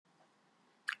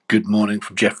Good morning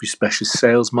from Jefferies Specialist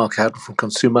Sales. Mark Howden from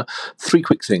Consumer. Three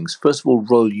quick things. First of all,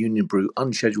 Royal Union Brew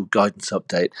unscheduled guidance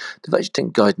update. They've actually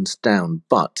taken guidance down,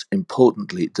 but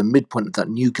importantly, the midpoint of that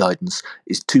new guidance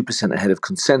is 2% ahead of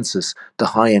consensus. The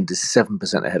high end is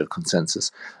 7% ahead of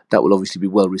consensus. That will obviously be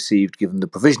well received given the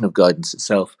provision of guidance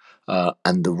itself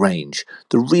and the range.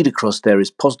 The read across there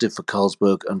is positive for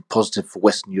Carlsberg and positive for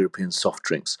Western European soft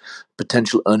drinks.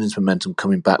 Potential earnings momentum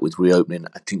coming back with reopening,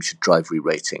 I think, should drive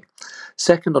re-rating.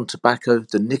 Second, on tobacco,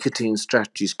 the Nicotine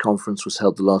Strategies Conference was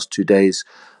held the last 2 days.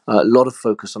 A lot of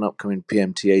focus on upcoming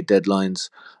PMTA deadlines.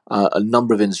 A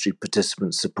number of industry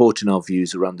participants supporting our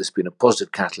views around this being a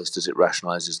positive catalyst as it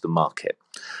rationalises the market.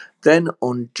 Then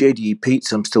on JDE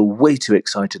Peet's, I'm still way too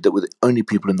excited that we're the only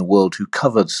people in the world who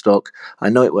cover the stock. I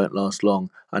know it won't last long.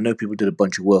 I know people did a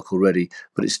bunch of work already,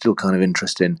 but it's still kind of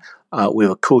interesting. We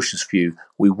have a cautious view.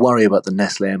 We worry about the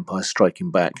Nestle empire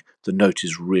striking back. The note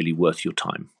is really worth your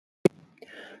time.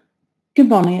 Good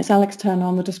morning, it's Alex Turner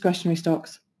on the discretionary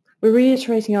stocks. We're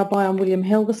reiterating our buy on William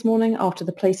Hill this morning after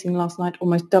the placing last night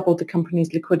almost doubled the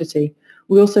company's liquidity.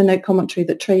 We also note commentary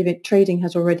that trading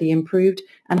has already improved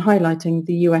and highlighting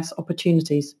the US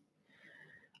opportunities.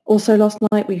 Also last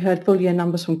night we heard full year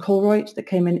numbers from Colruyt that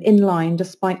came in line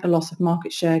despite a loss of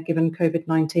market share given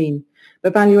COVID-19.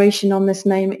 But valuation on this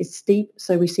name is steep,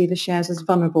 so we see the shares as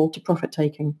vulnerable to profit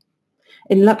taking.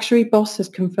 In luxury, Boss has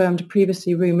confirmed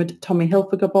previously rumoured ex-Tommy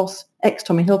Hilfiger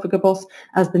boss,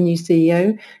 as the new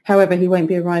CEO. However, he won't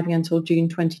be arriving until June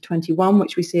 2021,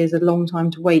 which we see as a long time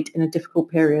to wait in a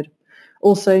difficult period.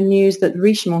 Also, news that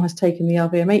Richemont has taken the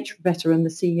LVMH veteran, the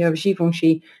CEO of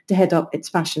Givenchy, to head up its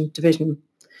fashion division.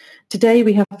 Today,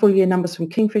 we have full year numbers from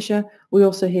Kingfisher. We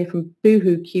also hear from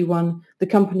Boohoo Q1. The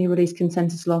company released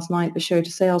consensus last night that showed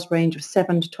a sales range of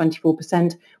 7 to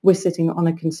 24%. We're sitting on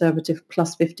a conservative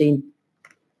plus 15.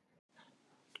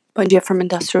 Bom dia from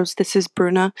Industrials. This is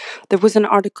Bruna. There was an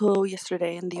article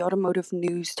yesterday in the Automotive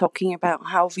News talking about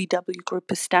how VW Group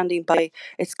is standing by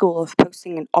its goal of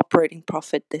posting an operating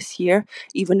profit this year,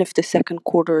 even if the second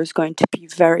quarter is going to be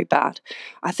very bad.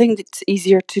 I think it's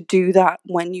easier to do that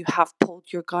when you have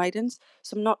pulled your guidance.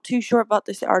 So I'm not too sure about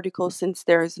this article since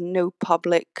there is no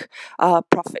public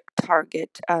profit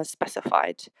target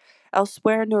specified.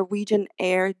 Elsewhere, Norwegian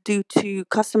Air, due to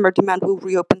customer demand, will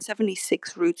reopen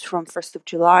 76 routes from 1st of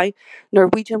July.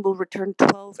 Norwegian will return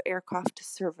 12 aircraft to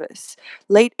service.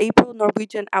 Late April,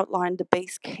 Norwegian outlined the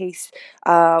base case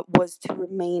was to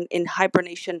remain in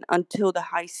hibernation until the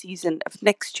high season of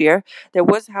next year. There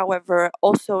was, however,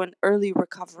 also an early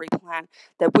recovery plan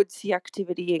that would see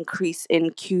activity increase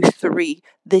in Q3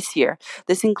 this year.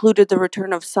 This included the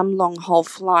return of some long-haul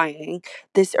flying.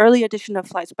 This early addition of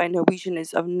flights by Norwegian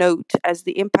is of note as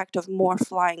the impact of more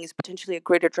flying is potentially a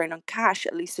greater drain on cash,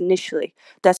 at least initially.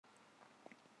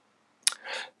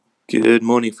 Good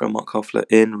morning from Mark Hoffler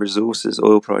in Resources.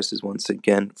 Oil prices once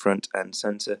again front and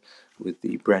centre, with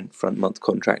the Brent front month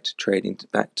contract trading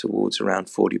back towards around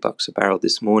 $40 a barrel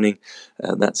this morning.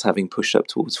 That's having pushed up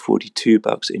towards $42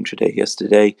 intraday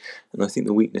yesterday. And I think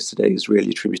the weakness today is really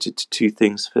attributed to two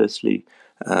things. Firstly,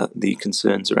 the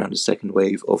concerns around a second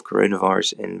wave of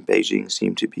coronavirus in Beijing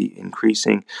seem to be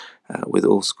increasing, with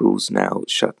all schools now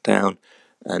shut down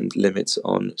and limits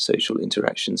on social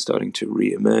interaction starting to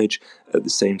re-emerge. At the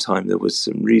same time, there was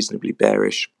some reasonably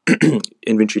bearish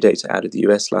inventory data out of the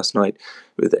US last night,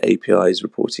 with the APIs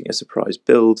reporting a surprise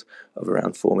build of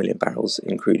around 4 million barrels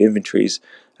in crude inventories.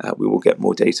 We will get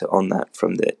more data on that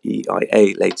from the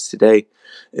EIA later today.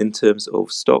 In terms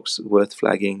of stocks worth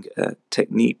flagging,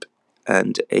 Technip,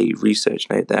 and a research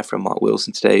note there from Mark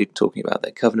Wilson today talking about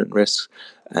their covenant risks.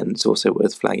 And it's also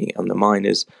worth flagging on the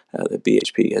miners that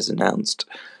BHP has announced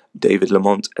David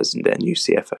Lamont as their new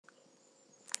CFO.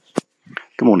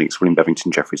 Good morning, it's William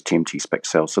Bevington, Jefferies TMT Spec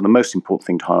Sales. So the most important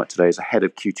thing to highlight today is ahead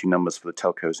of Q2 numbers for the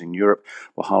telcos in Europe.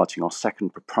 We're highlighting our second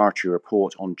proprietary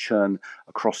report on churn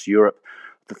across Europe.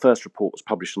 The first report was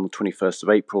published on the 21st of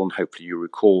April, and hopefully you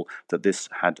recall that this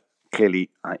had clearly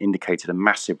indicated a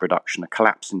massive reduction, a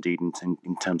collapse indeed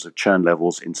in terms of churn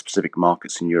levels in specific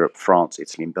markets in Europe, France,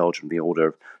 Italy and Belgium, the order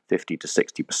of 50 to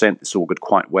 60%. This augured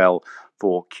quite well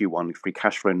for Q1 free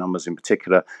cash flow numbers in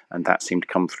particular, and that seemed to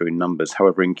come through in numbers.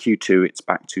 However, in Q2, it's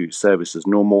back to service as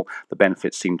normal. The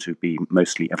benefits seem to be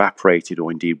mostly evaporated or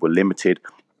indeed were limited.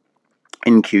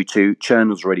 In Q2, churn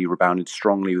was already rebounded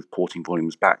strongly, with porting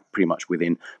volumes back pretty much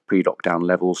within pre-lockdown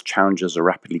levels. Challengers are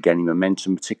rapidly gaining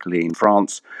momentum, particularly in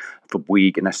France for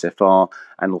Bouygues and SFR,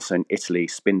 and also in Italy.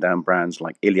 Spin-down brands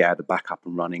like Iliad are back up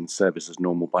and running, service as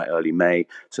normal by early May.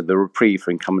 So the reprieve for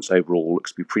incumbents overall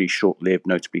looks to be pretty short-lived,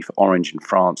 notably for Orange in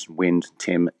France, Wind,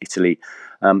 TIM, Italy.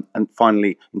 And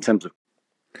finally, in terms of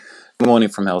Good morning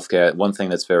from healthcare. One thing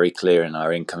that's very clear in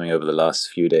our incoming over the last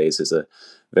few days is a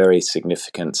very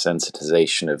significant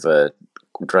sensitization of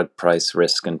drug price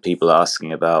risk and people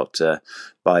asking about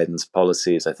Biden's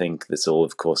policies. I think this all,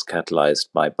 of course, catalyzed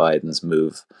by Biden's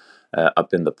move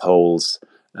up in the polls,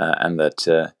 and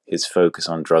that his focus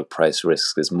on drug price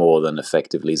risk is more than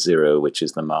effectively zero, which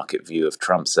is the market view of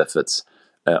Trump's efforts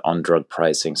on drug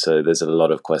pricing. So there's a lot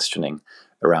of questioning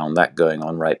around that going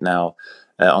on right now.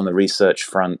 On the research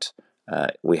front,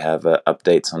 we have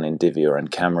updates on Indivior and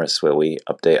Camrys, where we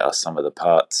update our sum of the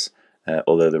parts,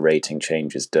 although the rating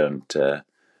changes are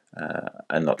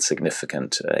not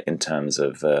significant in terms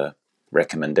of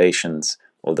recommendations,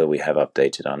 although we have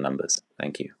updated our numbers.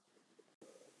 Thank you.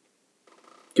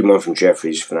 Good morning from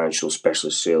Jefferies Financial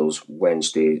Specialist Sales,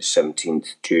 Wednesday,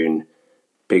 17th June.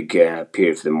 Big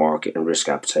period for the market and risk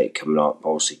appetite coming up.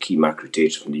 Obviously, key macro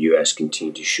data from the US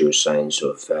continue to show signs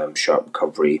of sharp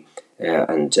recovery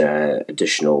and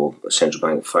additional central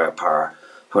bank firepower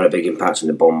having a big impact on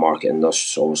the bond market, and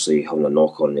thus obviously having a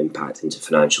knock-on impact into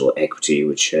financial equity,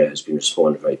 which has been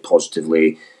responding very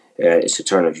positively. It's the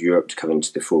turn of Europe to come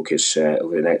into the focus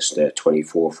over the next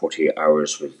 24, 48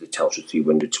 hours with the Teltra 3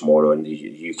 window tomorrow in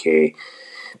the UK.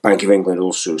 Bank of England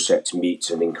also set to meet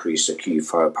and increase their QE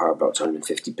firepower about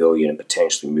 150 billion and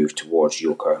potentially move towards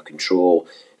yield curve control.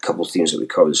 A couple of themes that we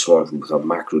covered this morning with our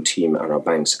macro team and our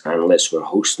bank's analysts. We're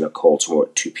hosting a call tomorrow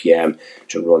at 2 p.m.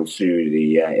 to run through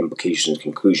the implications and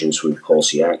conclusions from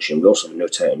policy action. We also have a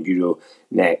note out on Euro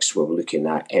next, where we're looking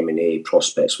at M&A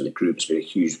prospects for the group. It's been a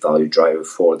huge value driver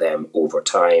for them over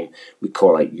time. We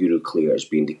call out Euroclear as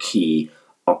being the key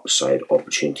upside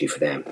opportunity for them.